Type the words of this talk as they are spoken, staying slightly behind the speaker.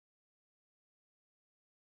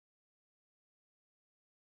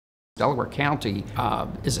Delaware County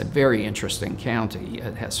is a very interesting county.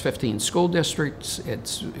 It has 15 school districts.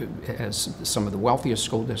 It has some of the wealthiest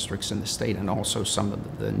school districts in the state and also some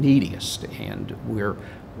of the neediest, and we're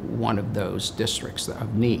one of those districts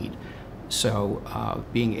of need. So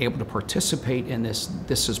being able to participate in this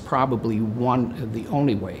is probably one of the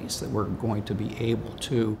only ways that we're going to be able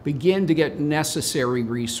to begin to get necessary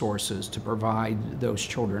resources to provide those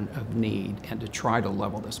children of need and to try to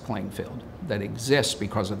level this playing field that exists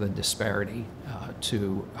because of the disparity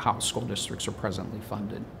to how school districts are presently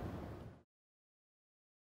funded.